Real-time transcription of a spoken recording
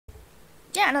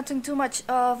yeah, nothing too much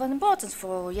of an importance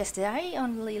for yesterday.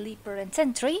 Only Leaper and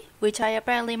Sentry, which I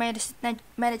apparently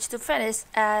managed to finish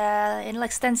in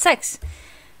like 10 seconds,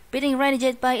 beating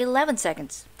Renegade by 11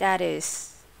 seconds. That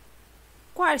is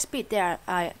quite a speed there,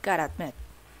 I gotta admit.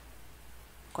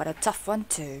 Quite a tough one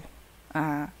too,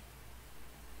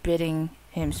 beating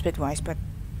him speed-wise, but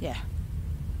yeah,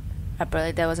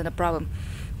 apparently that wasn't a problem,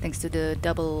 thanks to the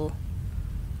double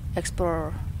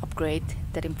Explorer upgrade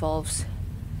that involves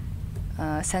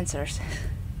sensors.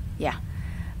 Yeah.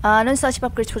 No starship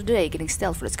upgrades for today. Getting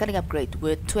stealth for the scanning upgrade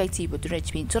with 280 with duration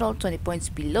HP in total, 20 points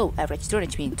below average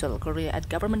duration HP in total. Career at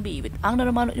Government B with unknown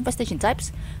amount of infestation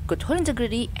types, good hull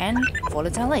integrity, and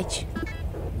volatile age.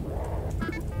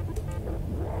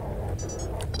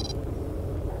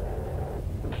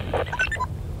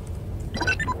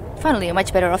 Finally, a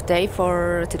much better off day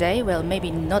for today. Well, maybe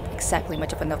not exactly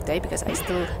much of an off day because I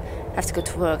still have to go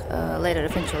to work later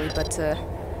eventually, but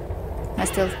I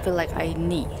still feel like I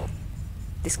need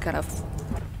this kind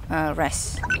of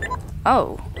rest.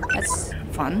 Oh, that's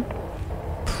fun.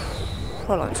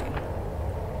 Hold on a second.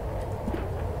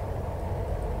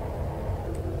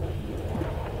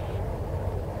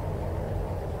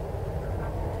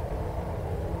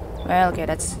 Well, okay,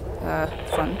 that's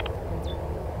fun.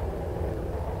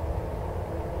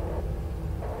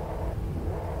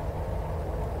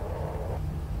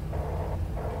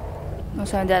 No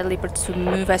sign that leopard to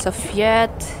move as of yet,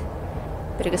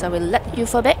 but I guess I will let you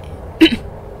for a bit.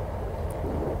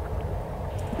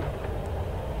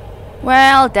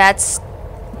 Well, that's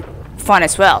fun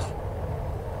as well.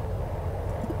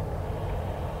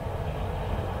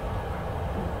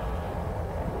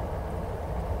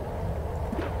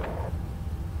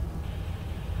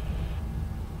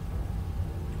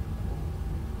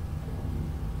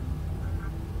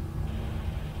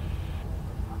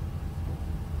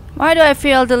 Why do I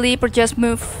feel the leaper just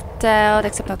moved out?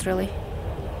 Except not really.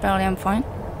 Apparently I'm fine.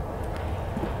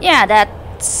 Yeah, that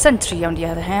sentry on the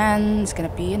other hand is gonna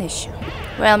be an issue.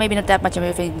 Well, maybe not that much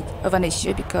of an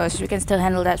issue because we can still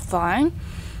handle that fine.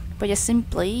 But just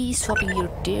simply swapping your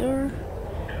deer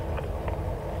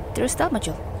stout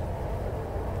module.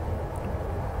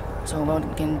 So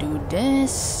we can do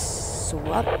this.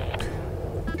 Swap.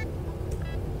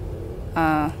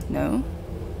 No.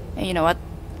 And you know what?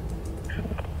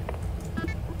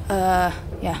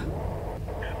 Yeah.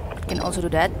 I can also do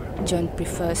that. John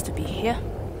prefers to be here.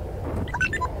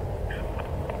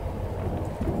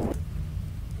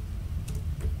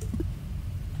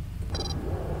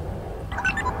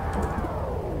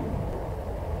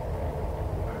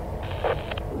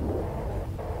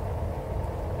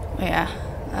 Yeah.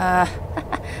 I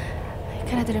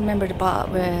kinda don't remember the part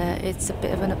where it's a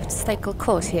bit of an obstacle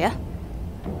course here.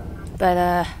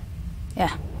 But,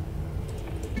 yeah.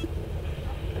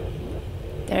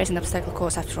 There is an obstacle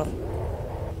course after all.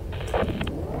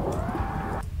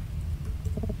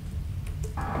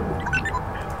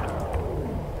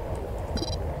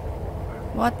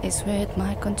 What is with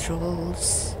my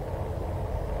controls?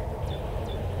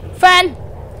 Friend!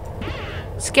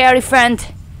 Scary friend!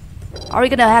 Are we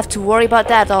gonna have to worry about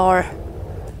that, or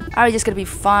are we just gonna be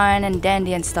fine and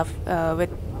dandy and stuff with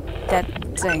that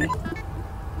thing?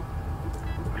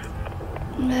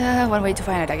 One way to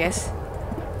find it, I guess.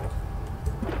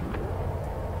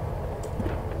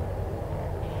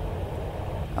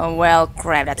 Oh well,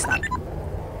 crap, that's not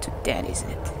too dead, is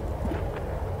it?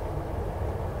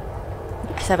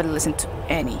 I haven't listened to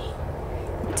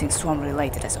anything Swarm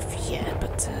related as of yet,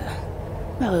 but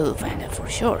well, we'll find out for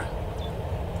sure.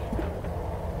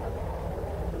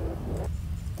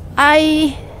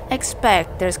 I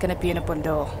expect there's gonna be an open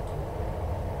door.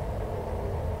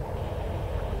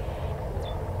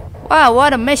 Wow,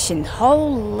 what a mission!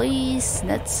 Holy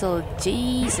schnitzel,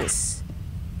 Jesus!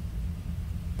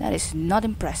 That is not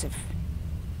impressive.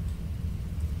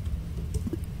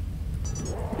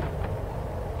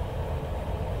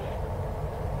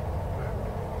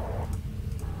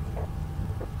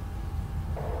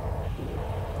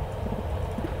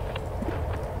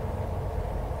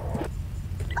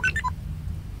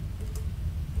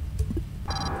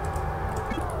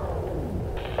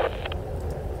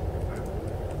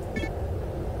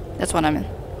 That's what I mean.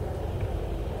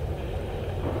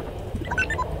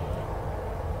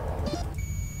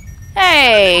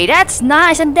 Hey, that's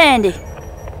nice and dandy.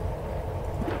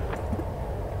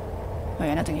 Oh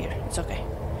yeah, nothing here. It's okay.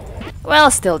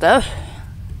 Well, still though,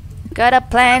 gotta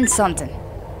plan something.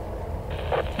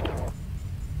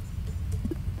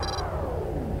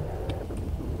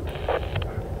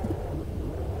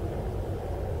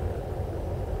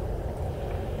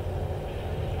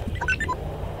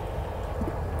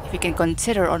 If we can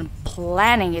consider on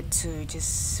planning it to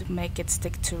just make it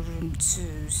stick to room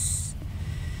 2's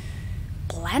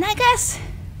plan, I guess?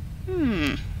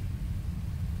 You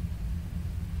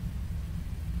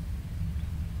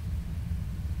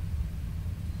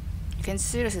can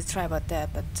seriously try about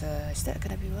that, but is that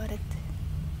gonna be worth it?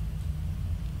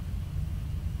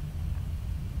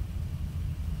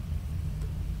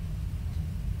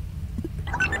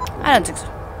 I don't think so.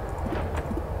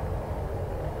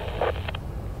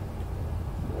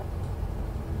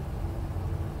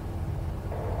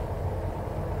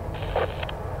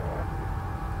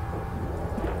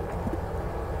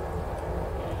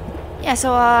 Yeah,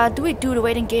 so do we do the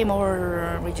waiting game, or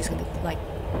are we just gonna like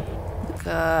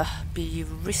be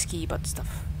risky about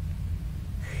stuff?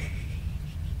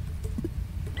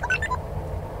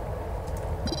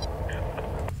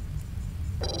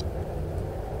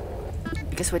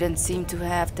 Because we didn't seem to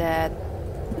have that.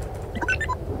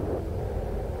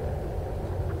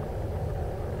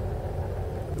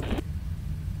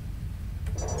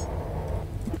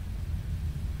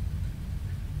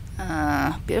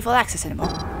 Beautiful access anymore.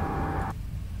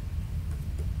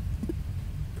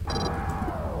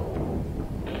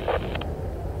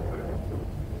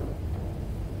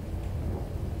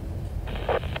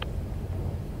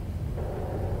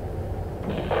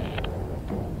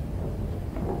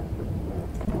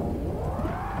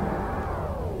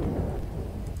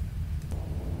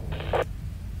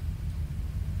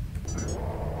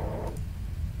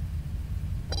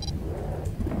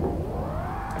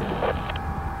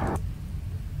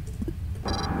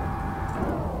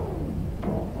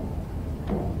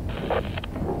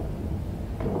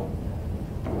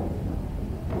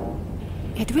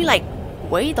 Do we like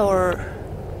wait, or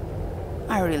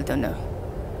I really don't know.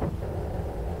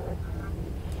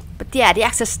 But yeah, the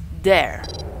access there.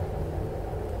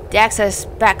 The access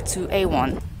back to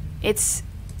A1. It's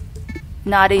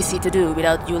not easy to do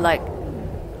without you like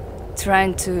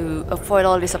trying to avoid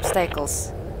all these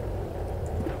obstacles.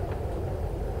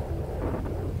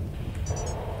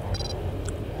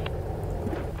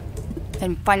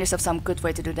 And find yourself some good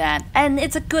way to do that. And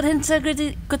it's a good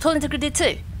integrity, good tool integrity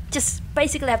too. Just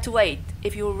basically have to wait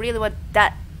if you really want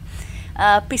that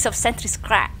piece of sentry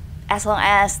scrap, as long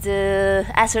as the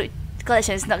asteroid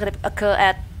collision is not going to occur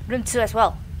at room 2 as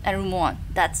well, and room 1.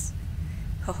 That's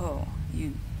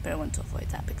you better want to avoid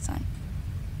that big time.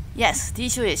 Yes, the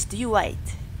issue is, do you wait?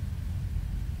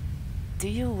 Do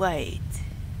you wait?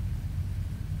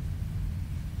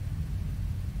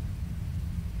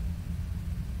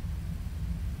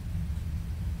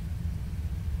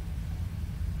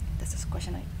 That's a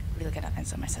question I really cannot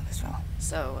answer myself as well.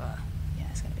 So, yeah,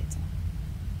 it's gonna be it.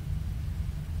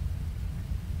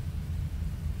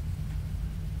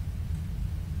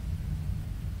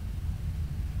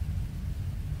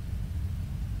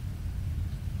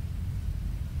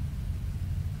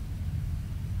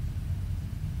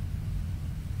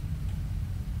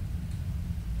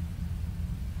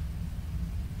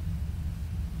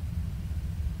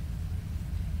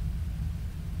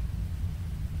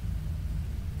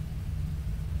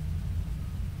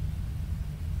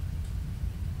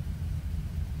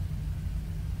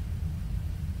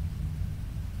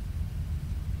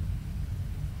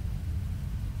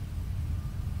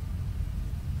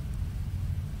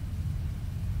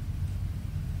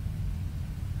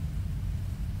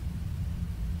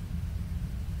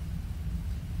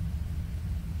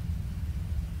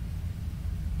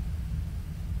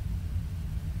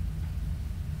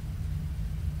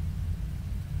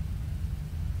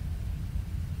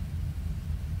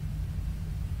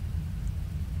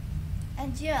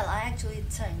 And yeah, I actually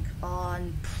think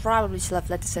on probably should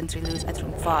have let the sentry loose at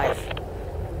room 5.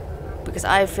 Because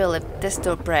I feel if this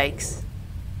door breaks,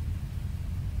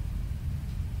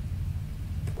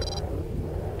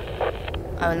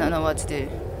 I will not know what to do.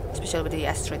 Especially with the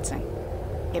asteroid thing.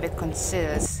 If it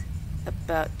considers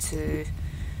about to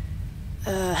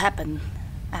happen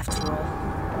after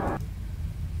all.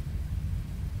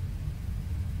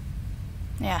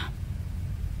 Yeah.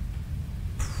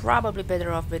 Probably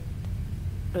better off with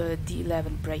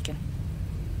D11 breaking.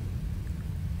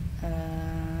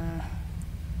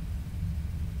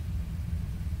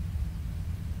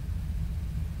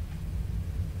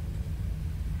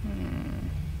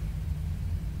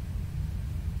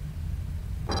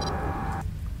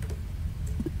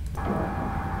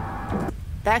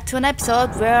 Back to an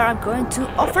episode where I'm going to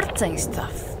overthink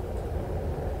stuff.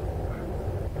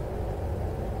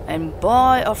 And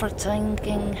boy,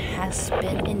 overthinking has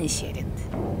been initiated.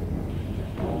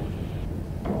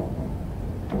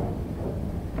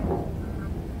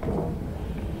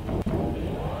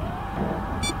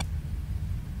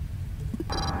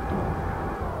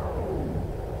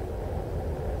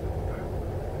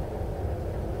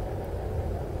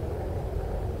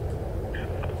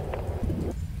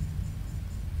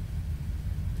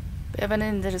 We have an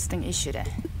interesting issue there.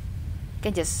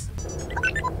 Can just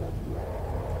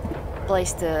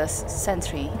place the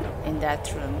sentry in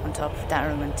that room, on top of that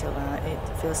room, until it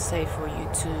feels safe for you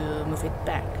to move it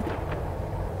back.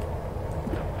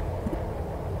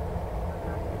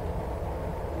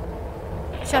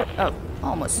 Shut up.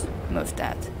 Almost moved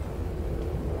that.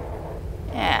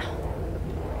 Yeah.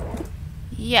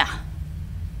 Yeah.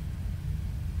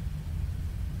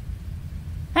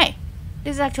 Hey,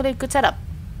 this is actually a good setup,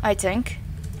 I think.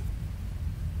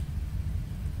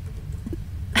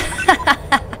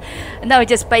 No,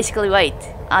 just basically wait.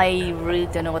 I really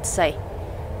don't know what to say.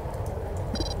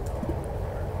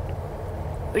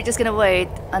 We're just gonna wait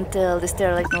until the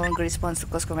Starlight no longer responds to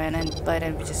close command, and by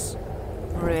then we're just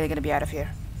really gonna be out of here.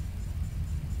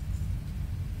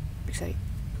 Because I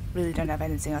really don't have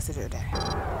anything else to do there.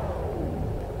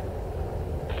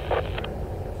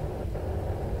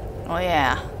 Oh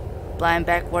yeah, blind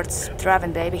backwards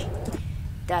driving, baby.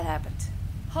 That happened.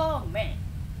 Oh man.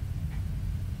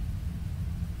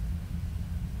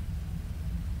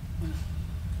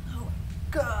 Oh my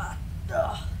god.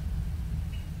 Ugh.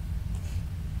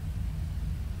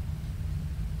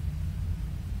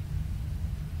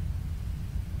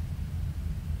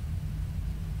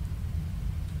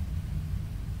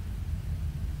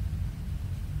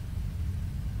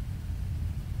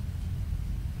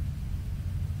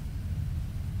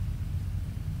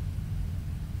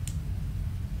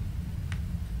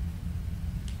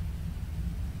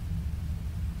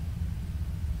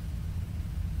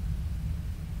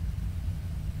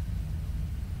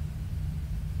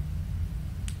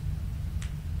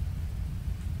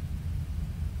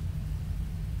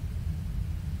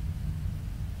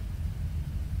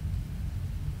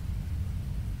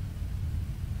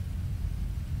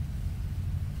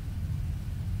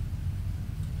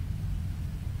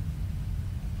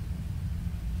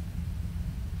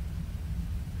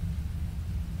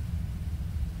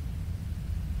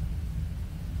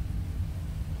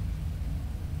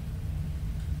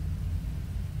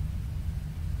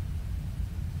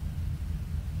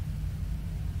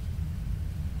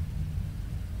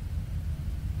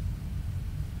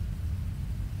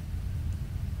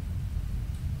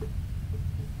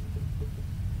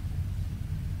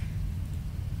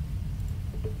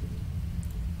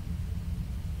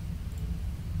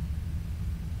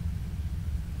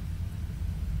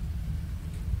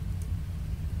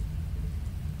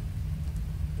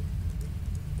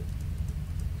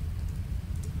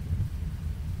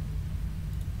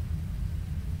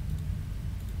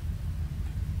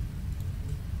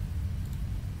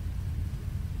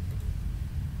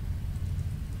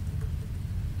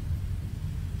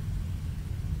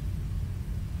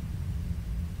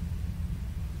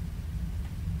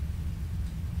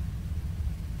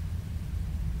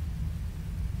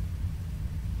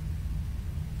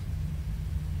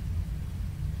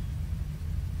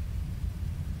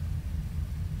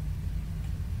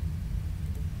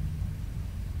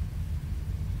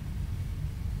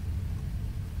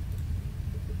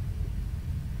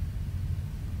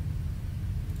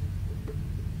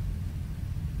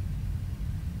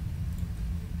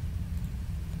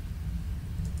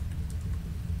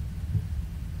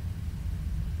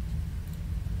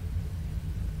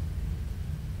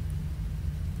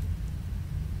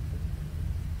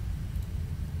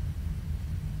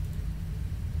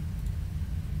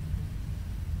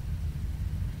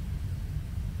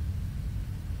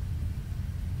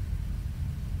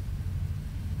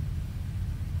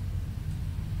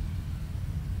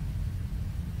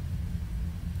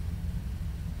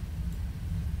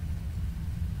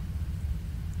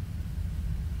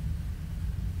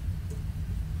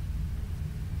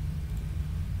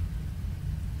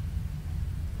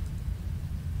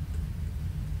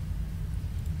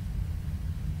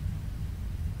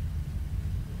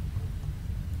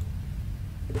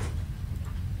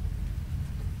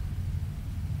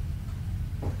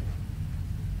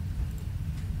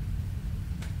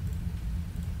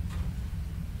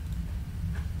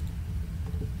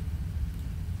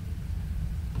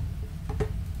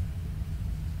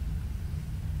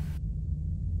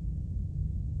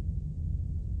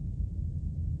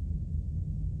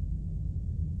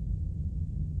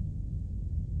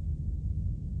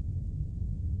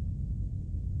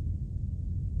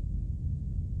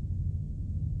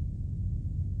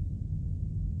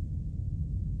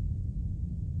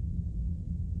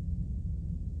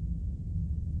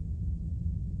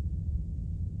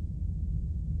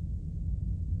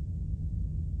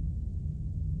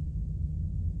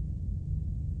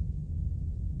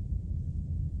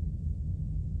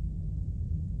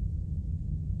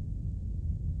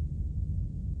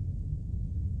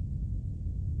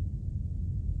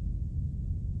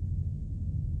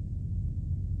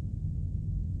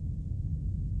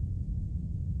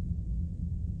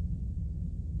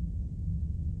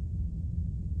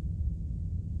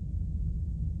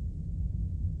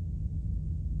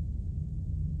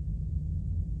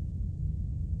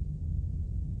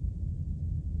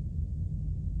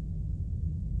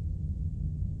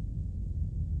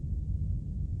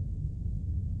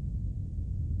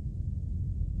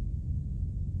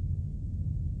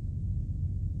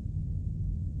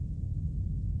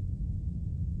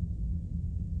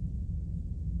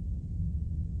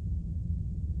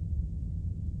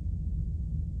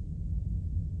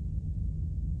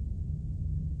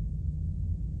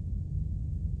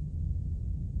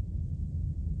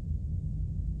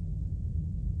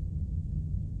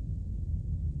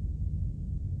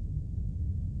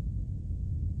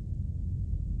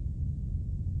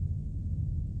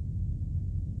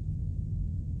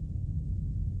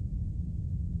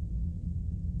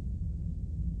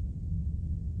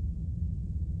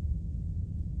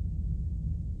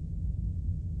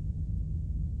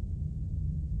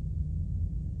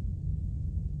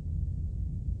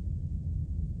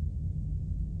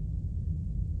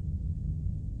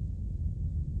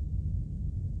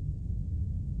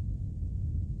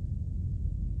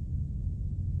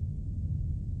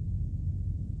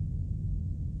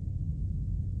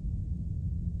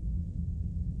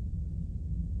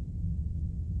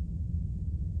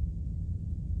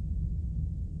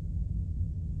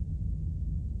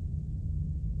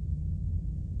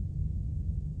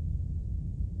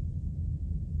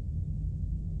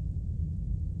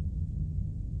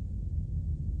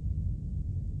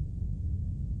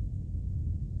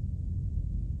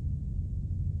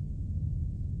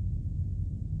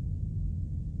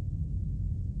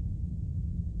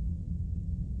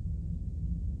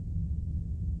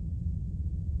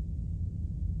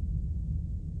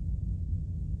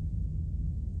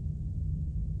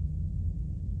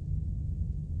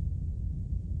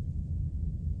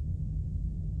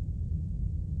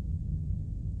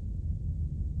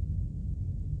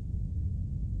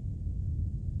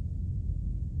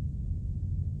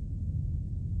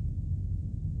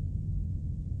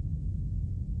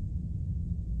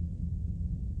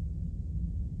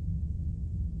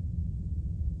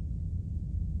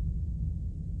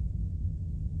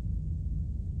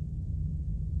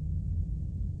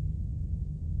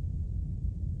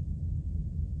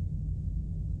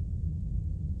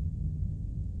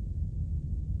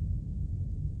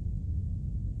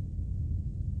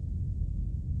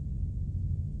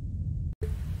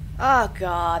 Oh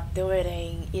god, the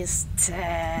waiting is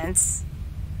tense.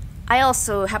 I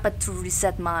also happened to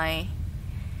reset my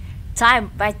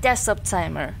desktop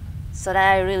timer, so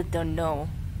that I really don't know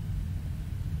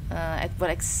at what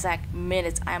exact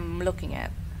minutes I'm looking at,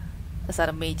 instead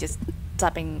of me just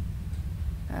typing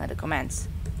the commands.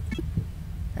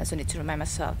 I also need to remind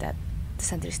myself that the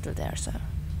sentry is still there, so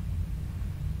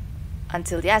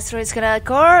until the asteroid is gonna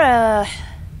occur,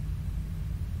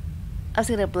 I'm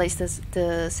still gonna place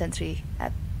the sentry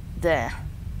at there.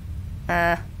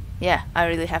 Yeah, I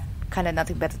really have kinda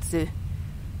nothing better to do.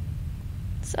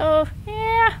 So,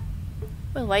 yeah,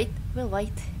 we'll wait.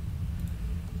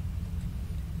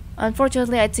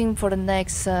 Unfortunately, I think for the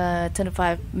next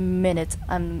 25 minutes,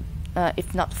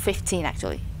 if not 15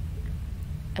 actually,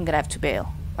 I'm gonna have to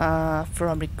bail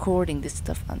from recording this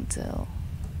stuff until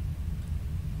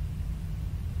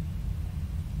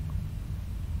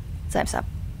time's up.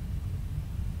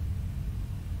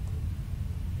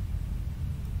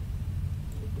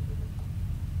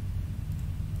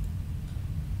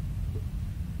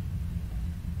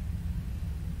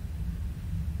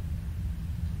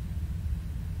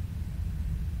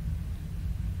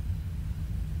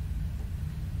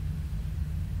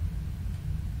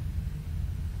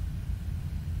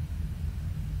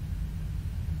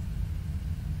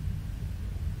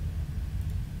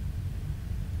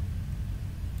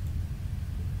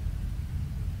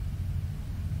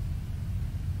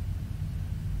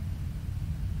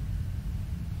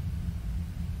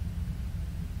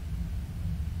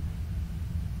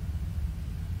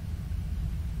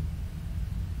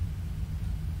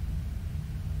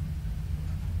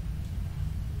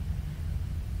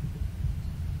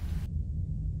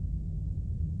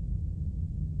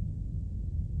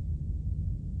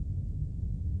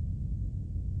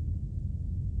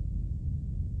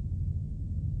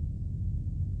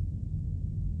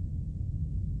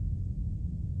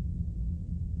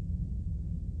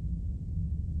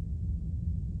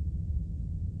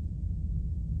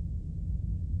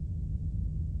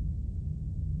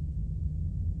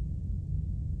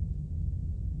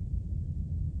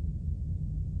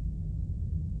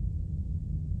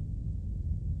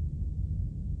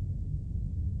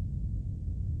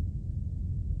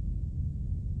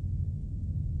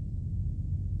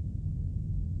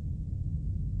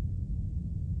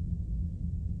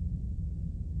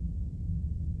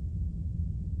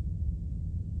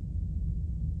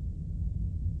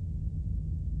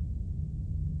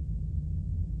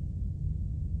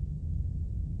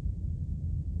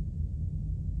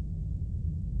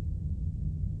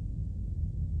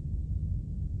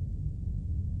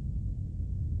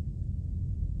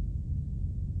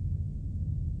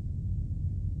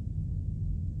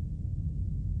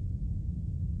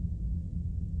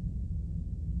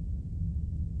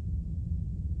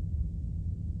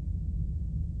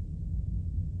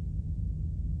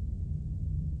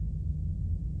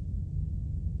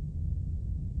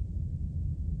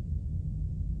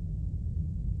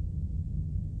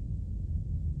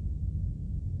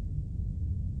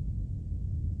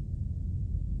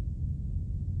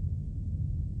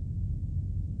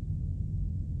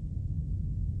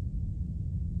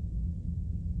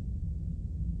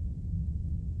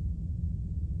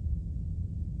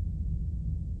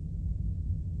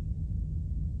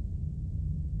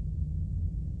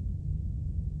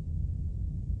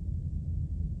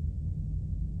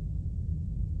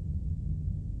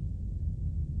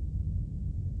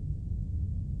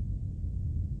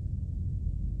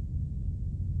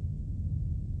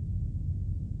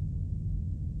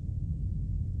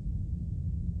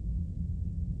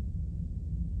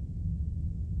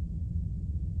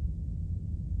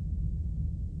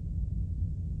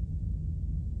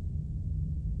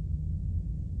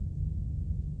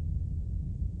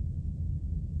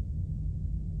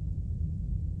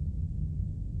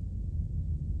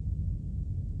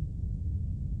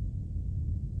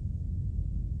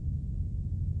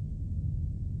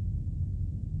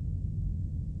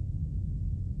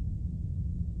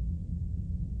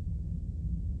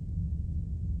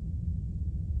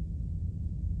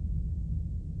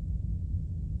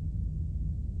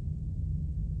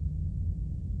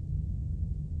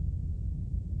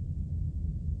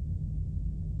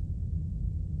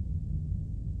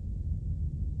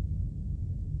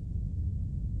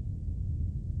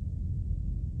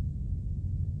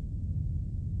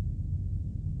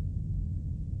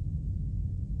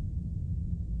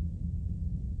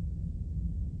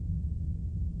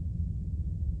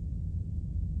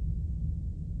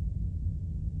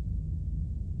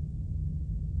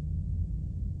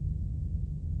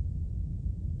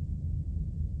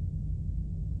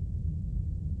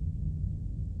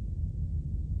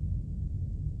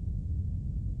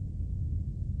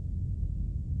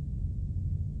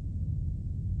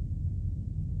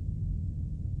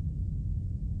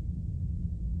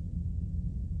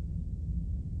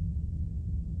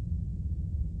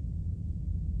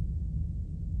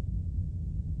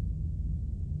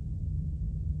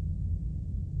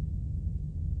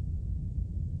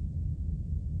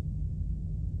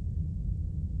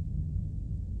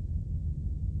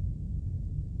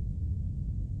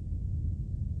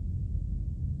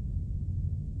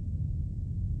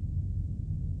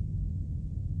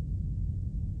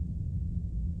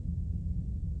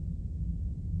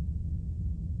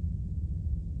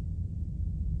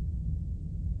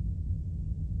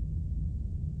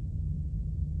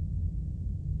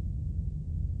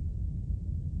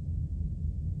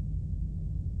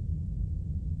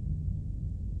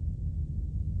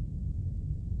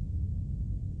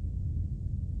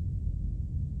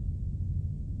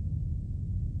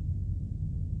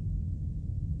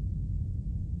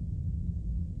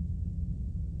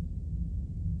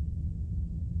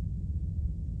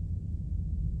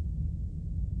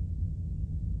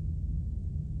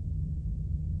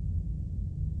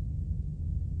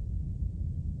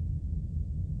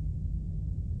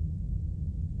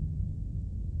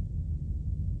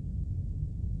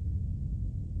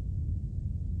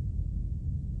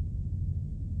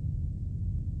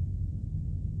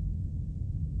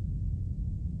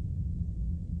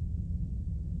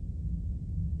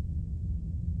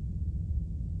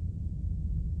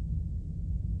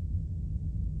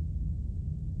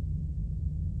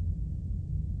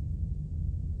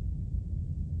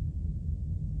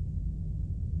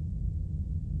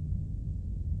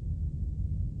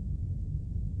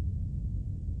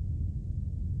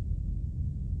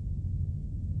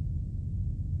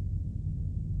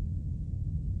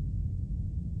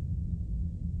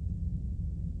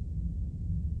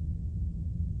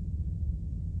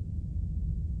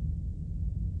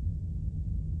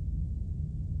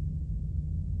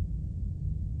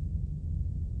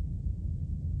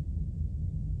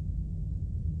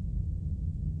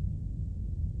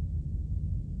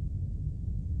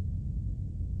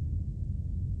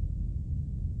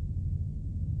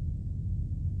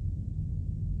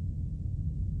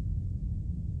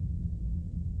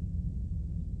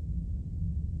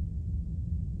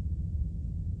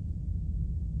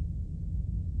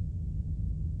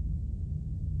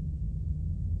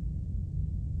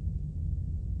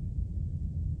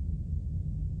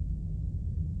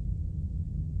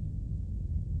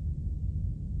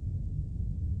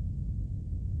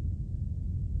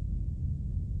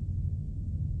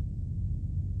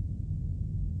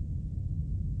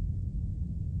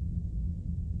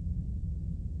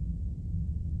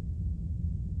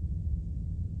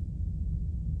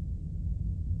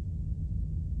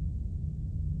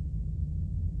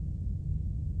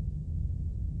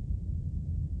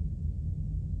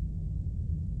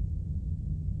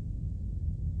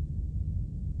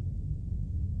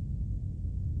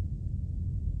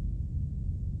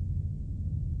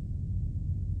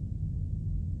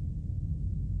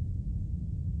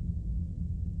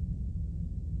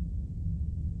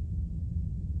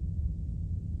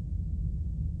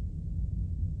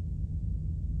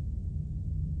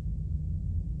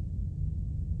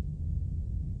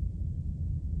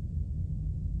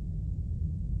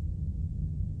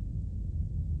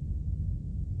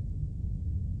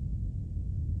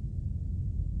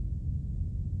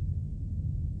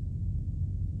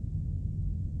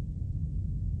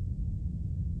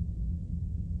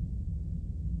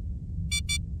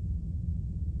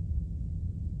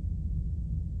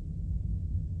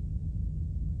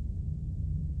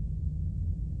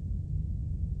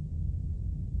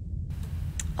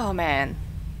 Oh man.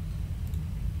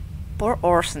 Poor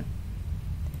Orson.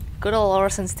 Good old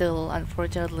Orson still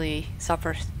unfortunately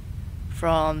suffers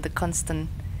from the constant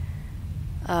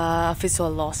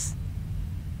visual loss.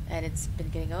 And it's been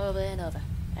getting over and over.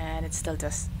 And it still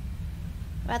does.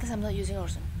 But at least I'm not using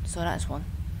Orson, so that's one.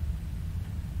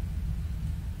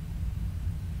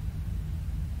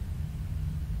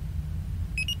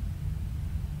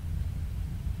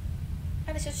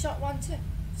 And it's just shot one too.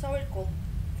 So we're cool.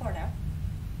 For now.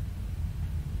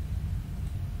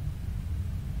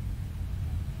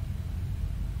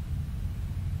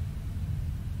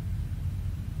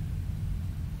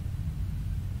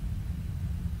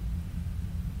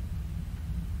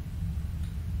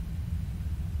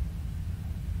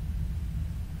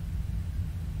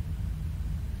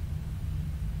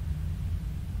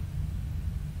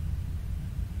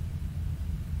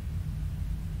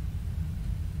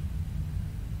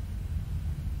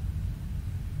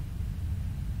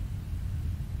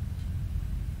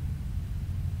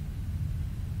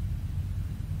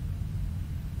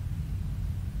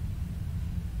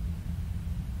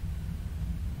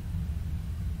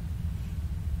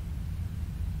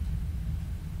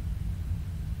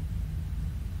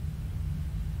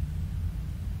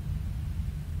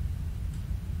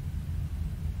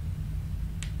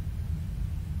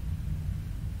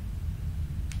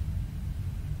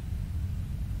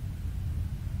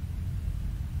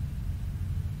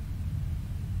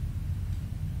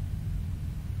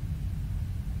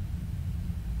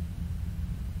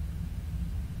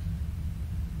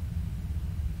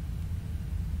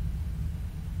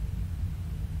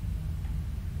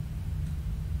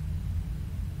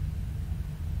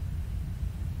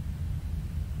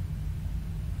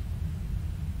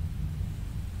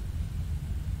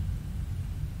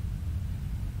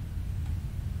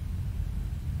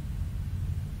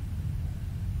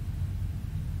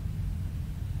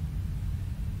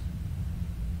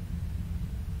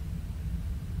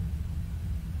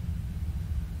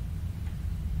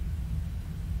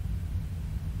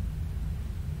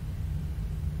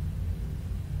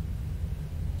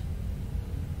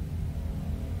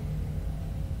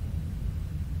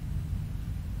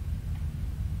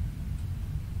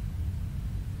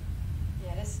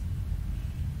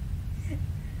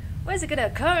 Where's it gonna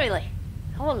occur really?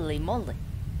 Holy moly.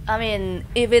 I mean,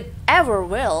 if it ever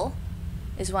will,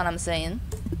 is what I'm saying.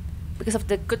 Because of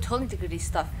the control integrity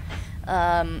stuff.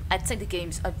 I think the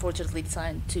game's unfortunately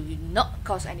designed to not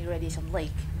cause any radiation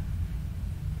leak.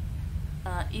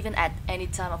 Even at any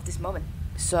time of this moment.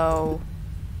 So,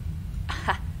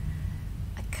 I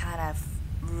kind of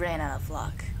ran out of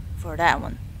luck for that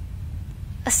one.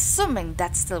 Assuming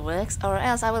that still works, or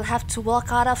else I will have to walk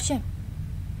out of shame.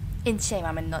 In shame,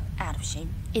 I mean not out of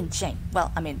shame. In shame.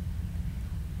 Well, I mean,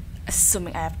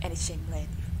 assuming I have any shame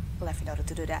left in order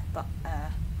to do that. But,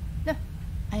 no.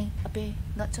 I appear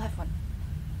not to have one.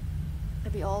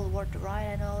 Maybe all worth the ride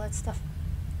and all that stuff.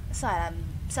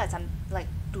 Besides, I'm like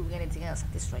doing anything else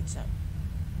at this rate, so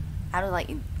I'm not like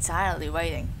entirely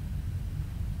waiting.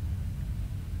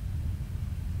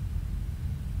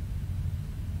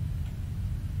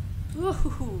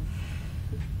 Woohoo!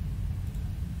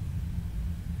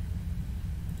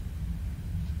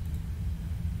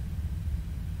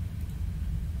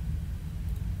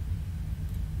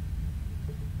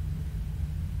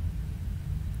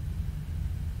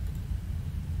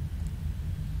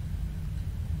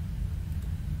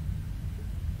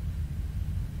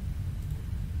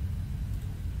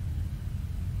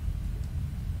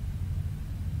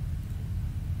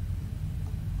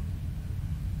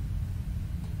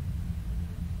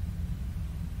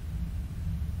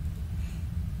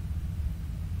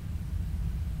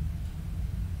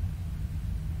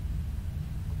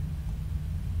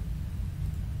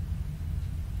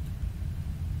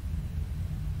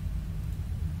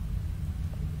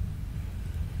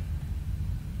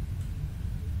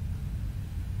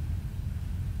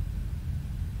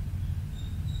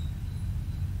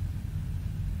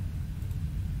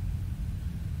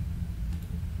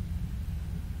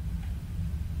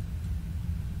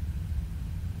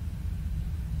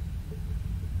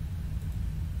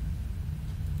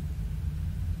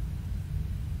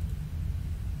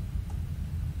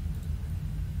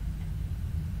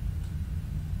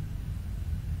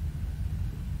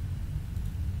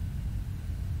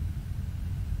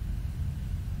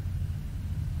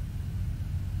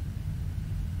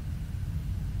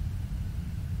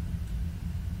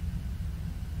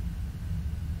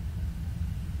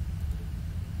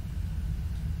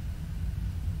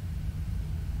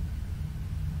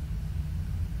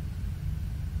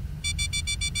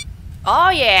 Oh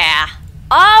yeah!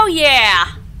 Oh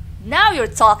yeah! Now you're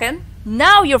talking!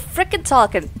 Now you're freaking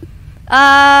talking.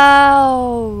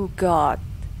 Oh god.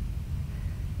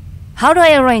 How do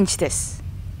I arrange this?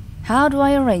 How do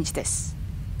I arrange this?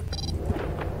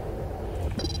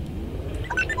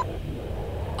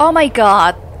 Oh my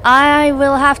god. I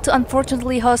will have to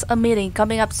unfortunately host a meeting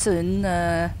coming up soon.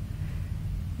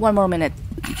 One more minute.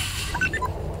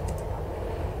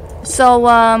 So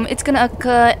it's gonna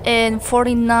occur in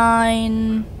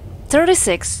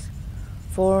 49:36.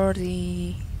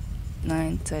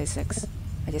 49:36.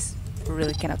 I just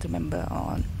really cannot remember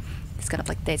on this kind of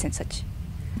like dates and such.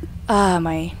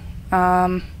 My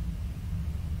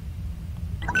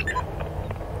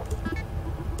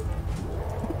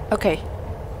okay.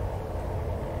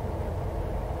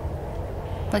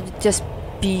 Let's just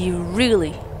be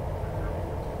really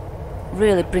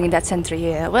bringing that sentry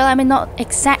here. Well, I mean, not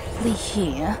exactly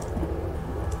here.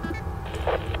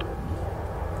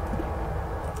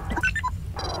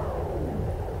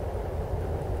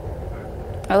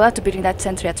 I'll have to bring that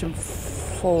sentry at room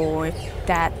 4 if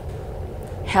that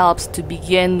helps to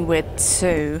begin with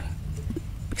too,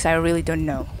 because I really don't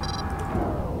know.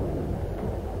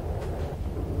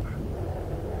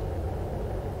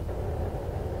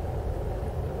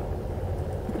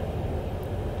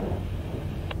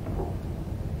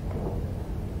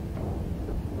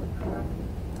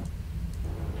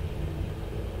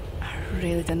 I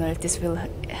really don't know if this will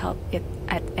help it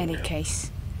at any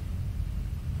case.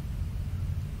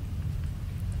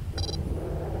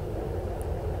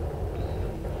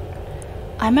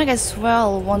 I might as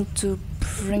well want to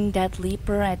bring that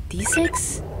leaper at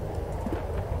D6.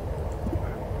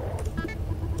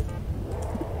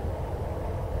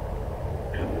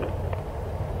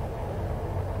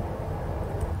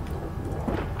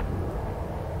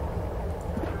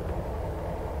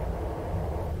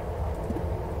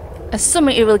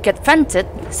 Assuming it will get vented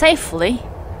safely.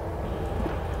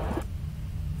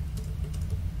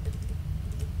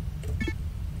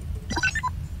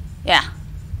 Yeah.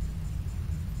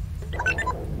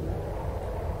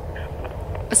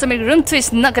 Assuming room 2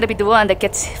 is not gonna be the one that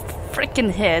gets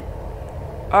freaking hit,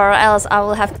 or else I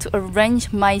will have to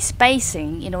arrange my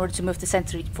spacing in order to move the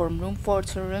sentry from room 4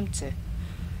 to room 2.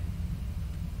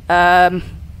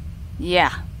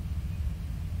 Yeah.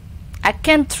 I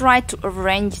can try to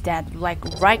arrange that like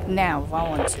right now if I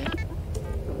want to.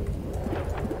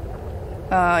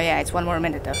 Oh yeah, it's one more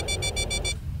minute though.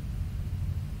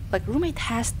 Like room 8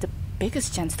 has the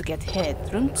biggest chance to get hit.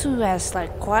 Room 2 has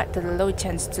like quite the low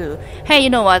chance too. Hey, you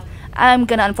know what? I'm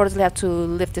gonna unfortunately have to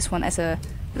leave this one as a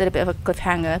little bit of a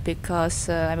cliffhanger because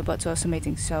I'm about to host a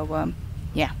meeting. So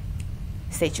yeah,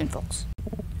 stay tuned, folks.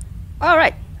 All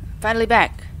right, finally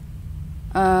back.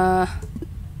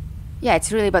 Yeah,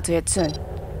 it's really about to hit soon.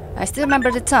 I still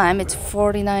remember the time. It's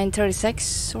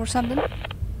 49:36 or something.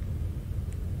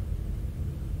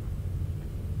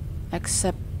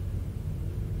 Except,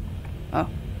 oh.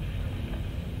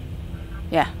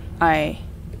 Yeah, I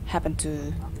happened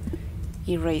to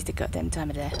erase the goddamn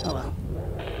timer there. Oh well.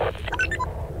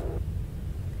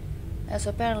 So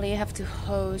apparently I have to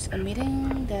host a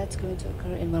meeting that's going to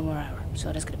occur in 1 more hour.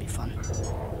 So that's gonna be fun.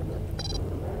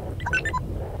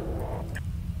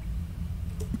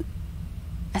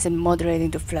 As in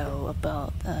moderating the flow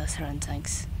about certain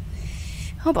things.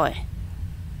 Oh boy.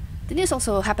 The news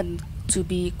also happened to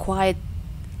be quite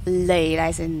late,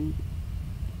 as in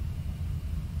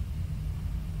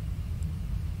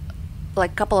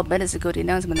like a couple of minutes ago the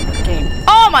announcement of the game.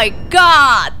 Oh my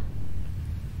god!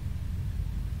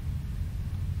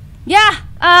 Yeah,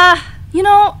 you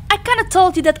know, I kinda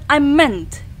told you that I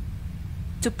meant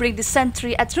to bring the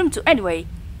sentry at room 2 anyway.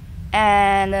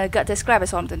 And got described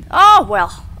as something. Oh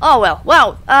well,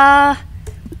 wow,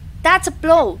 that's a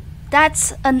blow.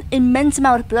 That's an immense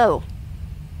amount of blow.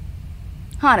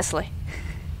 Honestly.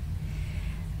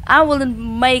 I wouldn't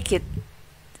make it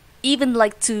even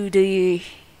like to the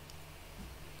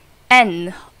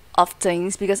end of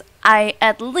things because I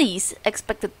at least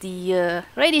expected the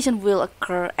radiation will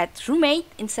occur at room 8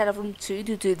 instead of room 2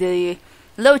 due to the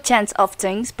low chance of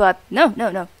things, but no,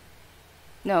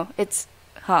 it's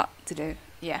hard to do.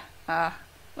 Yeah.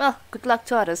 Well, good luck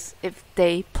to others if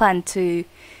they plan to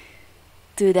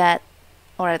do that,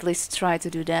 or at least try to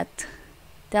do that.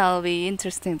 That'll be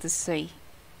interesting to see.